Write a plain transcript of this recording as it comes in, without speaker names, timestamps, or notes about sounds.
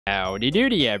Howdy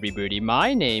doody everybody,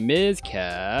 my name is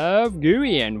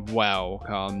KevGuuey and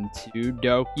welcome to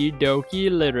Doki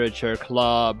Doki Literature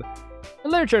Club. The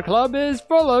Literature Club is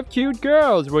full of cute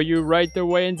girls where you write the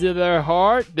way into their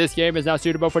heart. This game is not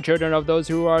suitable for children of those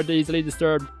who are easily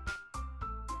disturbed.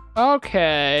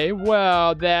 Okay,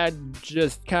 well that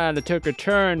just kind of took a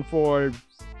turn for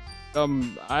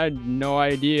some, I had no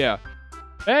idea.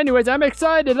 Anyways, I'm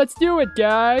excited, let's do it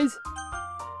guys.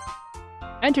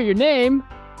 Enter your name.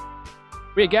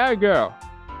 We got a girl.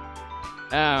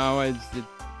 Oh, it's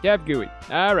KevGuuey.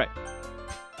 Alright.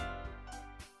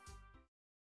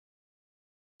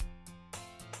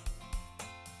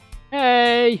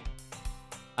 Hey!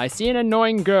 I see an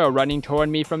annoying girl running toward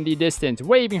me from the distance,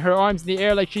 waving her arms in the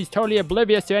air like she's totally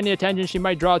oblivious to any attention she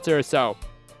might draw to herself.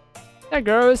 That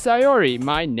girl is Sayori,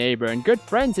 my neighbor and good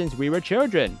friend since we were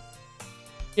children.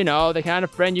 You know, the kind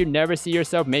of friend you never see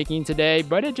yourself making today,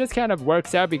 but it just kind of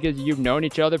works out because you've known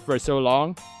each other for so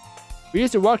long. We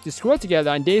used to walk to school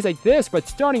together on days like this, but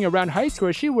starting around high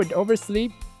school, she would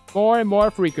oversleep more and more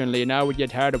frequently, and I would get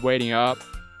tired of waiting up.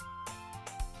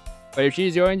 But if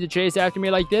she's going to chase after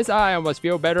me like this, I almost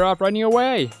feel better off running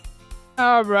away.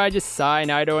 However, I just sigh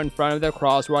and idle in front of the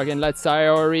crosswalk and let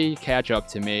Sayori catch up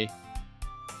to me.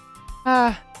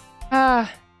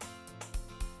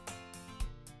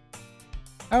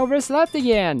 I overslept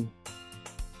again.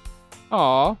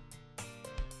 Aw. I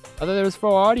thought there was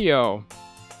full audio.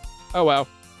 Oh well.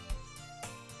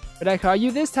 But I caught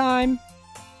you this time.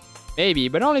 Maybe,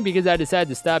 but only because I decided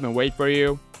to stop and wait for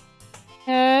you.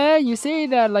 You say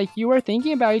that like you were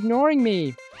thinking about ignoring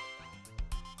me.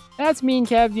 That's mean,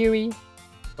 KevGuuey.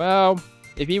 Well,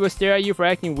 if he would stare at you for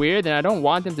acting weird, then I don't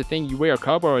want him to think you wear a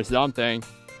couple or something.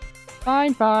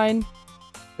 Fine, fine.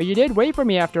 But you did wait for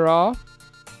me after all.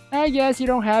 I guess you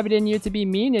don't have it in you to be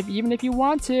mean even if you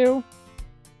want to.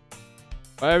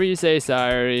 Whatever you say,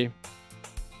 Sayori.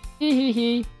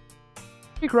 Hee.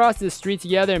 We cross the street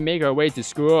together and make our way to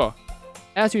school.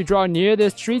 As we draw near, the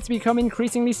streets become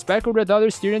increasingly speckled with other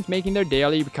students making their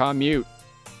daily commute.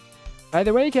 By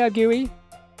the way, KevGuuey,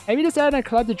 have you decided on a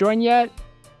club to join yet?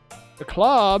 The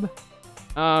club?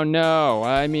 Oh no,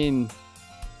 I mean...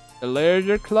 the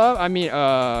literature club? I mean,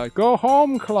 go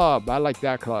home club. I like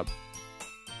that club.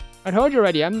 I told you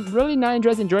already, I'm really not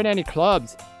interested in joining any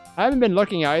clubs. I haven't been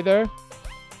looking either.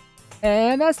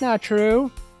 And that's not true.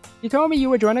 You told me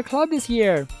you would join a club this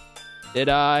year. Did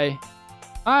I?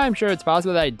 I'm sure it's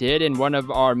possible that I did in one of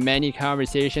our many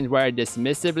conversations where I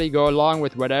dismissively go along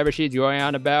with whatever she's going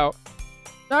on about.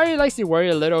 Sayori likes to worry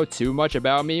a little too much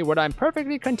about me when I'm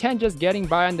perfectly content just getting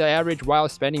by on the average while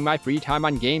spending my free time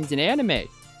on games and anime.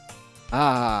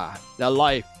 Ah, the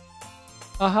life.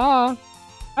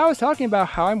 I was talking about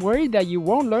how I'm worried that you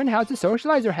won't learn how to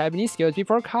socialize or have any skills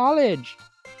before college.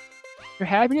 Your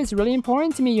happiness is really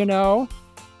important to me, you know.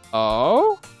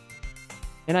 Oh?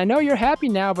 And I know you're happy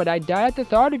now, but I die at the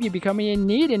thought of you becoming a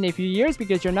NEET in a few years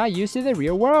because you're not used to the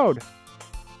real world.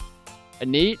 A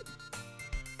NEET?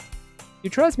 You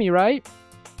trust me, right?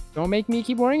 Don't make me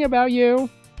keep worrying about you.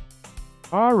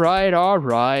 Alright.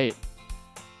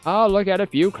 I'll look at a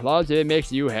few clubs if it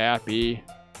makes you happy.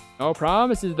 No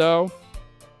promises, though.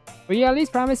 Will you at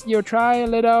least promise you'll try a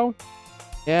little?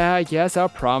 Yeah, I guess I'll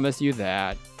promise you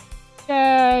that.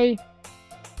 Yay!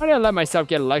 Why did I let myself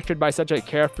get lectured by such a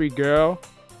carefree girl?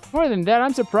 More than that,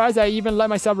 I'm surprised I even let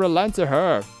myself relent to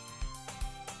her.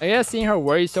 I guess seeing her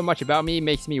worry so much about me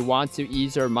makes me want to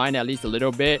ease her mind at least a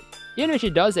little bit, even if she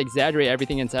does exaggerate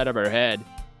everything inside of her head.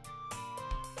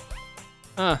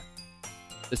 The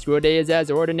school day is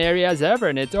as ordinary as ever,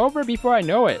 and it's over before I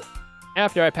know it.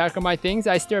 After I pack up my things,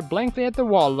 I stare blankly at the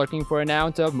wall looking for an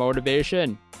ounce of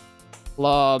motivation.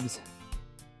 Clubs.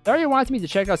 Sayori wants me to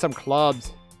check out some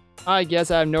clubs. I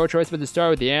guess I have no choice but to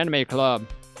start with the anime club.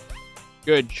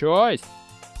 Good choice.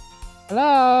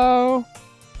 Hello?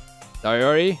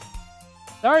 Sayori?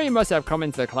 Sayori must have come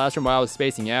into the classroom while I was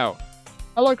spacing out.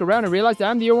 I look around and realize that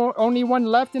I'm the only one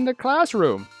left in the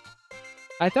classroom.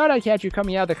 I thought I'd catch you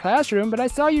coming out of the classroom, but I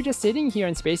saw you just sitting here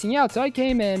and spacing out, so I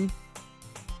came in.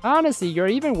 Honestly, you're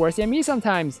even worse than me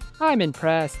sometimes. I'm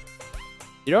impressed.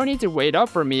 You don't need to wait up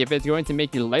for me if it's going to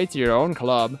make you late to your own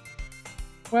club.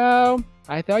 Well,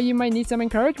 I thought you might need some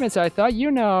encouragement, so I thought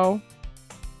you know.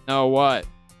 Know what?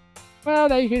 Well,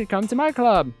 that you could come to my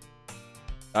club.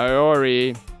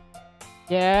 Sayori.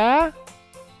 Yeah?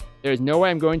 There's no way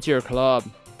I'm going to your club.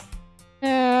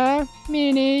 Yeah,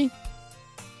 meanie.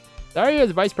 Sayori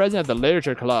is vice president of the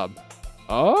literature club.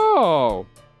 Oh.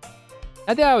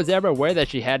 Not that I was ever aware that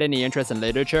she had any interest in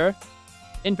literature.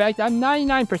 In fact, I'm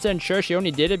 99% sure she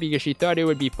only did it because she thought it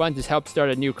would be fun to help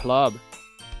start a new club.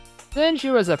 Since she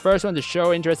was the first one to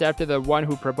show interest after the one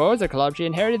who proposed the club, she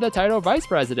inherited the title of vice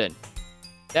president.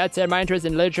 That said, my interest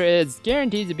in literature is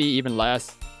guaranteed to be even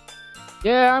less.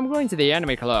 Yeah, I'm going to the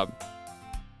anime club.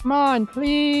 Come on,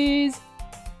 please.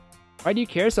 Why do you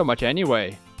care so much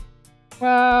anyway?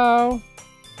 Well,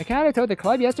 I kind of told the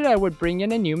club yesterday I would bring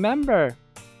in a new member.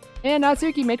 And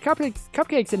Natsuki made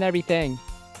cupcakes and everything.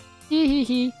 Hee hee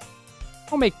hee.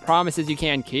 Don't make promises you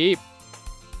can't keep.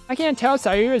 I can't tell if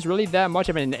Sayori is really that much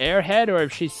of an airhead or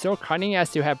if she's so cunning as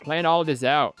to have planned all of this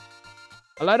out.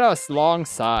 I let out a long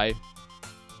sigh.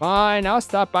 Fine, I'll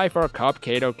stop by for a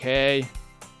cupcake, okay?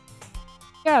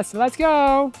 Yes, let's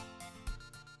go!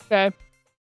 Okay.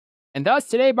 And thus,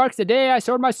 today marks the day I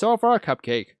sold my soul for a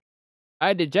cupcake.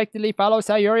 I dejectedly follow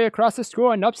Sayori across the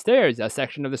school and upstairs, a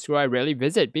section of the school I rarely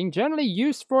visit, being generally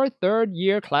used for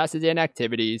third-year classes and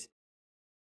activities.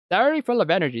 Sayori, full of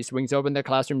energy, swings open the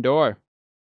classroom door.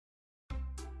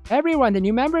 Everyone, the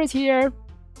new member is here!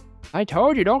 I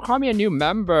told you, don't call me a new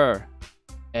member!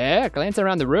 Glance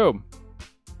around the room.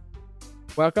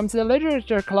 Welcome to the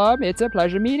Literature Club, it's a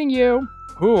pleasure meeting you!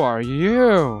 Who are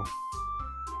you?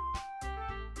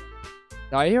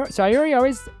 Sayori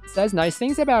always says nice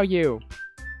things about you.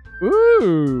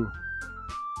 Ooh!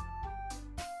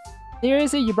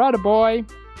 Seriously, you brought a boy?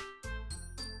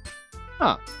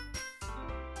 Huh.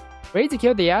 Way to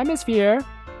kill the atmosphere!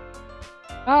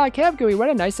 Ah, KevGuuey, what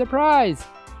a nice surprise!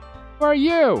 Who are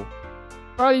you?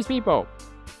 Who are these people?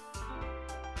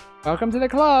 Welcome to the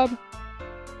club!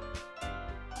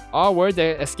 All words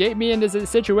that escape me in this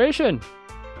situation.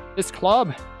 This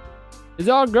club is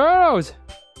all girls!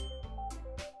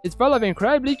 It's full of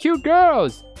incredibly cute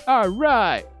girls!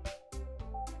 Alright!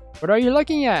 What are you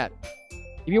looking at?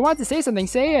 If you want to say something,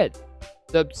 say it!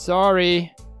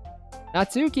 Sorry.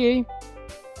 Natsuki?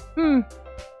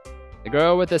 The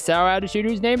girl with the sour attitude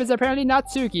whose name is apparently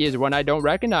Natsuki is one I don't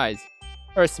recognize.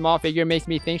 Her small figure makes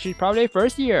me think she's probably a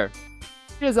first year.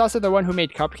 She is also the one who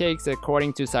made cupcakes,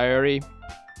 according to Sayori.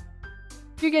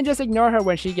 You can just ignore her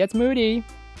when she gets moody.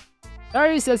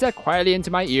 Sayori says that quietly into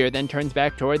my ear, then turns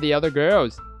back toward the other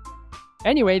girls.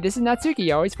 Anyway, this is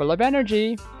Natsuki, always full of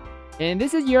energy. And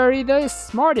this is Yuri, the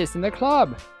smartest in the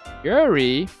club.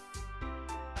 Yuri?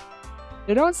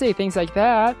 They don't say things like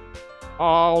that.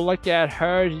 Oh, look at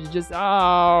her, she's just,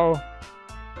 oh.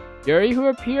 Yuri, who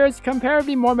appears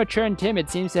comparatively more mature and timid,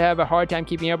 seems to have a hard time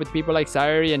keeping up with people like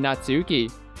Sayori and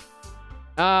Natsuki.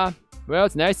 Well,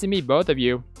 it's nice to meet both of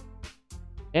you.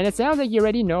 And it sounds like you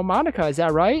already know Monika, is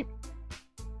that right?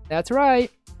 That's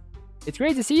right. It's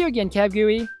great to see you again,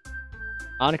 KevGuuey.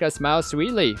 Monika smiles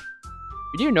sweetly.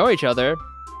 We do know each other.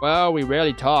 Well, we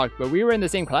rarely talk, but we were in the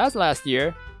same class last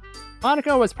year.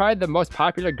 Monika was probably the most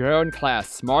popular girl in class,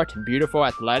 smart, beautiful,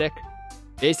 athletic.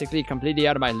 Basically completely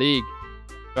out of my league.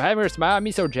 So having her smile at me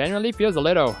so genuinely feels a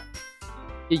little...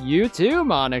 You too,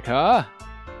 Monika.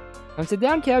 Come sit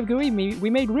down, KevGuuey. We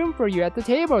made room for you at the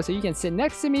table so you can sit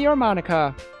next to me or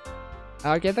Monika.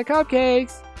 I'll get the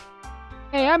cupcakes.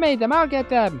 Hey, I made them. I'll get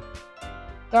them.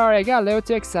 Sorry, I got a little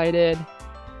too excited.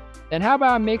 Then how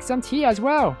about I make some tea as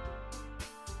well?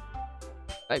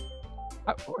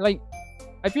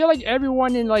 I feel like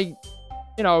everyone in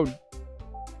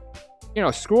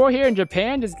school here in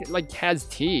Japan just has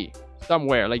tea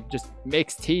somewhere, just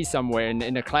makes tea somewhere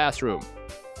in the classroom.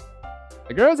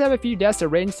 The girls have a few desks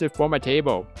arranged to form a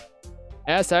table.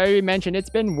 As I already mentioned, it's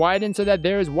been widened so that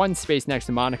there is one space next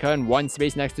to Monika and one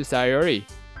space next to Sayori.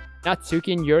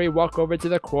 Natsuki and Yuri walk over to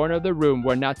the corner of the room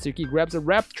where Natsuki grabs a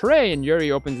wrapped tray and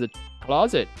Yuri opens the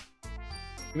closet.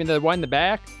 You mean the one in the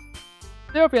back?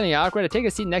 Still feeling awkward, I take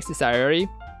a seat next to Sayori.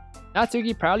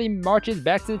 Natsuki proudly marches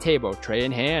back to the table, tray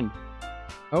in hand.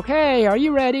 Okay, are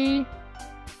you ready?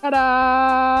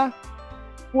 Ta-da!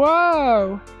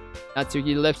 Whoa!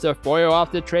 Natsuki lifts the foil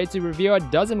off the tray to reveal a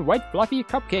dozen white fluffy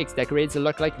cupcakes decorated to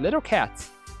look like little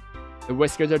cats. The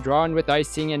whiskers are drawn with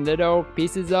icing and little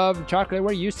pieces of chocolate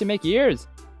were used to make ears.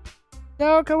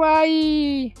 So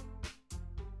kawaii!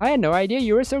 I had no idea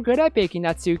you were so good at baking,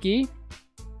 Natsuki.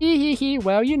 Hee hee hee,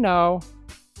 well you know.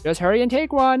 Just hurry and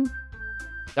take one.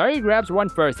 Sayori grabs one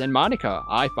first and Monika,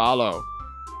 I follow.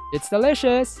 It's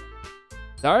delicious.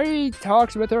 Sayori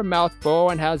talks with her mouth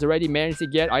full and has already managed to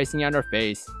get icing on her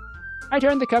face. I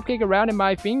turn the cupcake around in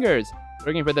my fingers,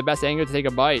 looking for the best angle to take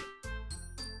a bite.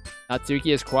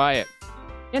 Natsuki is quiet.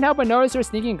 Can't help but notice her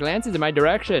sneaking glances in my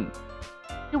direction.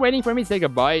 You're waiting for me to take a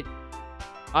bite.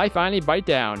 I finally bite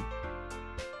down.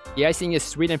 The icing is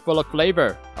sweet and full of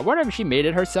flavor. I wonder if she made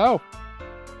it herself.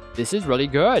 This is really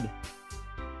good.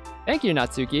 Thank you,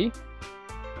 Natsuki.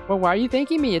 Well, why are you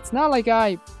thanking me? It's not like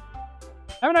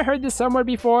haven't I heard this somewhere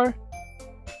before?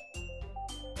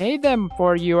 Paid them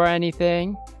for you or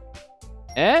anything.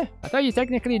 Eh? I thought you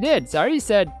technically did. Sorry, you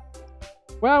said...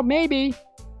 Well, maybe.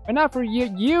 But not for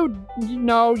you.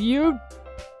 You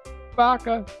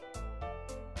baka.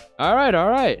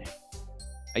 Alright.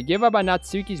 I give up on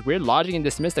Natsuki's weird logic and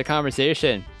dismiss the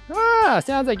conversation.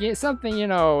 Sounds like it's something,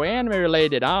 anime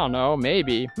related. I don't know,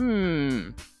 maybe.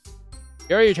 Yuri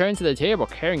returns to the table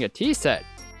carrying a tea set.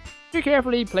 She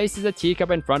carefully places a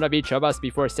teacup in front of each of us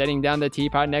before setting down the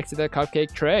teapot next to the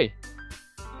cupcake tray.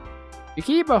 You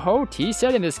keep a whole tea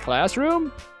set in this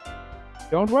classroom?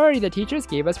 Don't worry, the teachers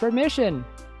gave us permission.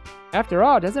 After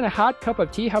all, doesn't a hot cup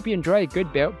of tea help you enjoy a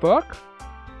good book?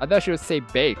 I thought she would say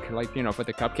bake, like, for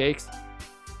the cupcakes.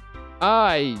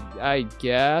 I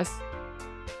guess.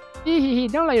 Hee,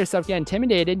 don't let yourself get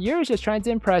intimidated. Yuri's just trying to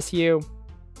impress you.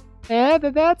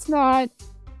 That's not...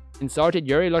 Insulted,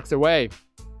 Yuri looks away.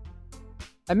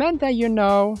 I meant that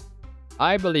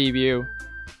I believe you.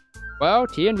 Well,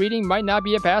 tea and reading might not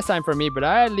be a pastime for me, but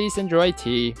I at least enjoy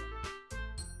tea.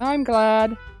 I'm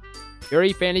glad.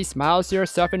 Yuri faintly smiles to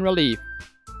herself in relief.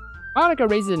 Monika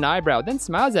raises an eyebrow, then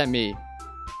smiles at me.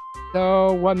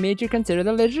 So, what made you consider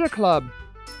the literature club?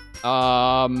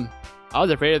 I was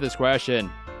afraid of this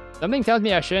question. Something tells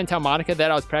me I shouldn't tell Monika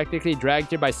that I was practically dragged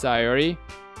here by Sayori.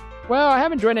 Well, I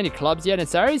haven't joined any clubs yet, and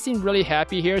Sayori seemed really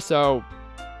happy here, so...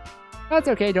 That's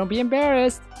okay, don't be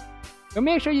embarrassed. You'll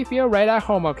make sure you feel right at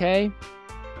home, okay?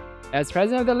 As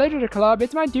president of the literature club,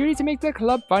 it's my duty to make the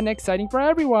club fun and exciting for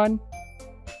everyone.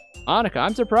 Monika,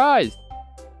 I'm surprised.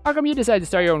 How come you decided to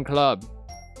start your own club?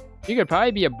 You could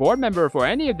probably be a board member for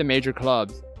any of the major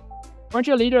clubs. Weren't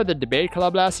you a leader of the debate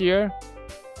club last year?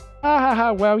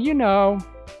 Well,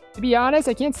 To be honest,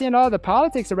 I can't stand all the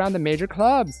politics around the major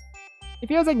clubs. It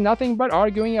feels like nothing but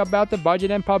arguing about the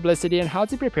budget and publicity and how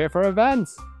to prepare for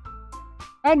events.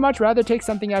 I'd much rather take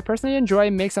something I personally enjoy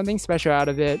and make something special out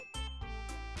of it.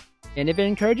 And if it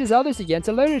encourages others to get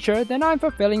into literature, then I'm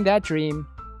fulfilling that dream.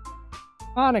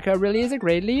 Monika really is a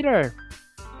great leader.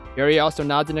 Yuri also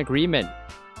nods in agreement.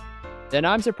 Then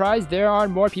I'm surprised there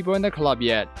aren't more people in the club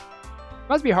yet.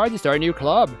 Must be hard to start a new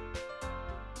club.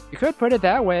 You could put it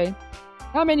that way.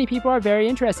 Not many people are very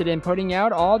interested in putting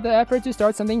out all the effort to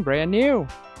start something brand new.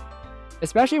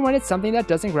 Especially when it's something that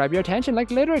doesn't grab your attention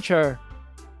like literature.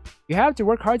 You have to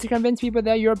work hard to convince people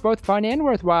that you're both fun and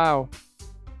worthwhile.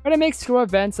 But it makes school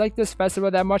events like this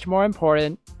festival that much more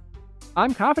important.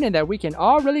 I'm confident that we can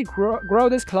all really grow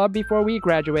this club before we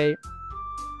graduate.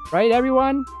 Right,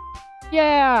 everyone?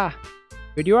 Yeah!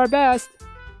 We do our best.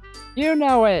 You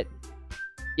know it.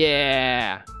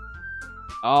 Yeah!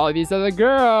 All these other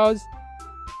girls.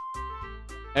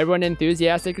 Everyone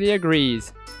enthusiastically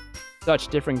agrees. Such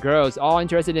different girls, all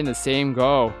interested in the same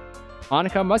goal.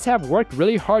 Monika must have worked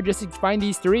really hard just to find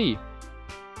these three.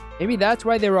 Maybe that's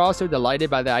why they were all so delighted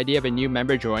by the idea of a new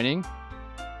member joining.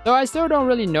 Though I still don't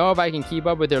really know if I can keep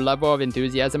up with their level of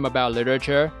enthusiasm about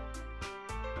literature.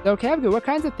 So KevGuuey, what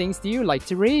kinds of things do you like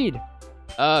to read?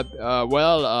 Manga,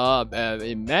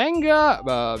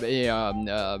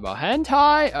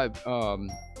 hentai,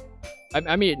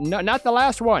 I mean, not the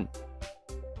last one.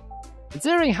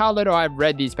 Considering how little I've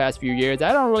read these past few years,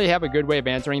 I don't really have a good way of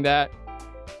answering that.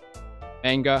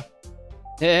 Manga.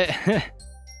 I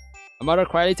muttered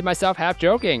quietly to myself, half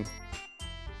joking.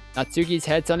 Natsuki's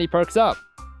head suddenly perks up.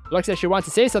 It looks like she wants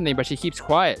to say something, but she keeps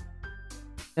quiet.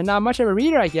 And not much of a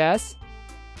reader, I guess.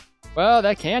 Well,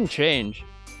 that can change.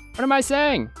 What am I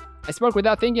saying? I spoke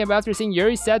without thinking about after seeing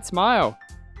Yuri's sad smile.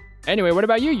 Anyway, what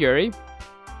about you, Yuri?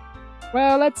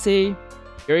 Well, let's see.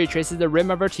 Yuri traces the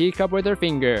rim of her teacup with her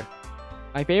finger.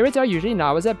 My favorites are usually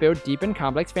novels that build deep and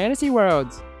complex fantasy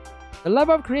worlds. The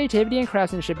level of creativity and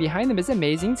craftsmanship behind them is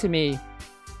amazing to me.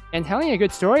 And telling a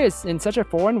good story in such a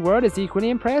foreign world is equally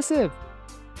impressive.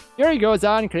 Yuri goes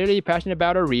on, clearly passionate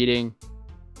about her reading.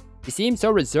 She seems so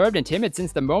reserved and timid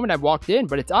since the moment I walked in,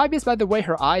 but it's obvious by the way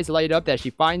her eyes light up that she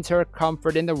finds her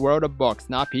comfort in the world of books,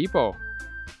 not people.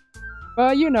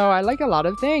 But I like a lot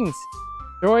of things.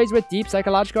 Stories with deep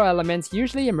psychological elements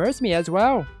usually immerse me as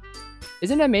well.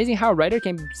 Isn't it amazing how a writer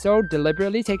can so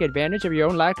deliberately take advantage of your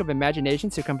own lack of imagination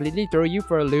to completely throw you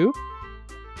for a loop?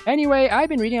 Anyway, I've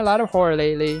been reading a lot of horror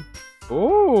lately.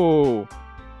 Ooh.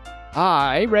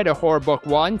 I read a horror book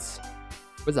once.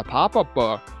 It was a pop-up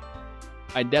book.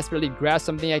 I desperately grasped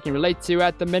something I can relate to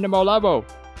at the minimal level.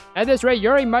 At this rate,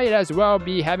 Yuri might as well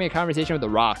be having a conversation with a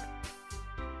rock.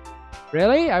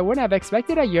 Really? I wouldn't have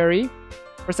expected a Yuri.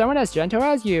 For someone as gentle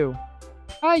as you.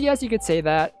 I guess you could say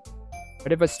that.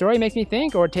 But if a story makes me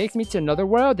think or takes me to another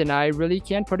world, then I really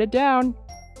can't put it down.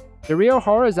 The real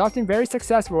horror is often very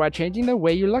successful at changing the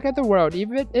way you look at the world,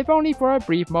 even if only for a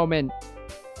brief moment.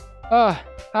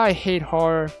 I hate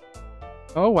horror.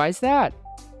 Oh, why's that?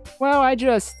 Well,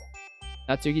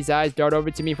 Natsuki's eyes dart over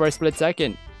to me for a split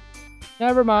second.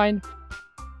 Never mind.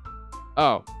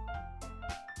 Oh.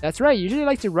 That's right, you usually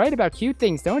like to write about cute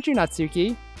things, don't you,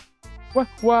 Natsuki? What?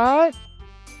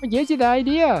 What gives you the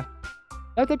idea?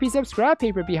 Left a piece of scrap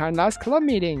paper behind last club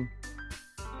meeting.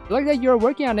 It looked like you were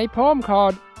working on a poem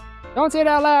called Don't Say It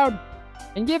Out Loud!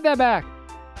 And give that back!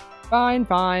 Fine,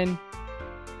 fine.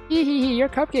 Hee hee hee, your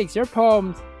cupcakes, your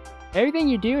poems. Everything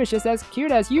you do is just as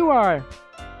cute as you are.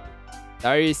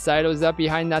 Sayori sidles up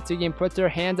behind Natsuki and puts her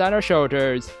hands on her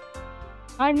shoulders.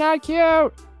 I'm not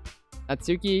cute!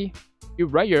 Natsuki, you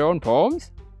write your own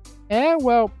poems? Eh,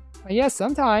 well, I guess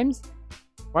sometimes.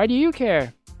 Why do you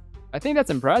care? I think that's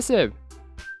impressive.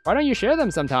 Why don't you share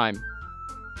them sometime?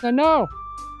 No.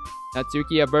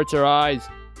 Natsuki averts her eyes.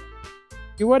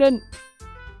 You wouldn't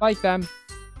like them.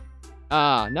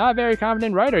 Ah, not a very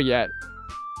confident writer yet.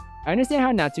 I understand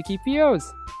how Natsuki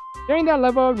feels. Sharing that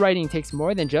level of writing takes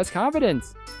more than just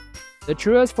confidence. The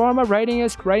truest form of writing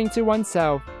is writing to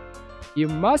oneself. You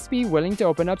must be willing to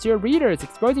open up to your readers,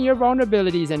 exposing your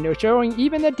vulnerabilities and showing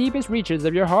even the deepest reaches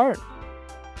of your heart.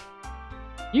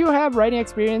 You have writing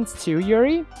experience too,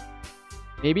 Yuri?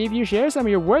 Maybe if you share some of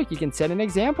your work, you can set an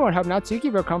example and help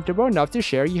Natsuki feel comfortable enough to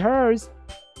share hers.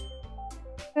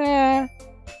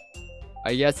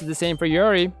 I guess it's the same for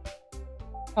Yuri.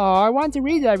 Oh, I want to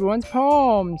read everyone's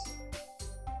poems.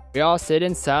 We all sit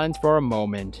in silence for a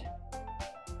moment.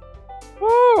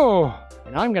 Woo!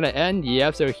 And I'm gonna end the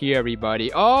episode here,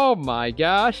 everybody. Oh my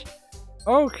gosh.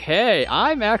 Okay,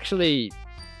 I'm actually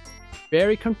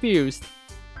very confused.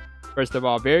 First of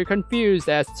all, very confused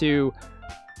as to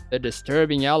the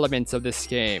disturbing elements of this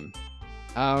game.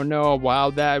 I don't know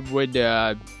what that would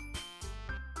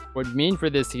mean for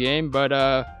this game, but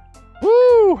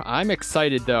woo! I'm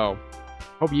excited though.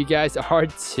 Hope you guys are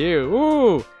too.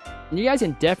 Woo! And you guys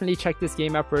can definitely check this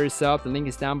game out for yourself. The link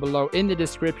is down below in the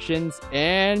descriptions,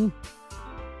 and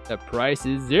the price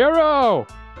is $0.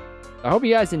 I hope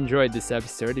you guys enjoyed this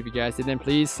episode. If you guys did, then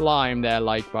please slime that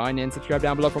like button and subscribe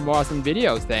down below for more awesome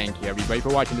videos. Thank you everybody for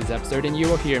watching this episode, and you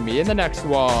will hear me in the next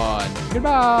one.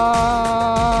 Goodbye!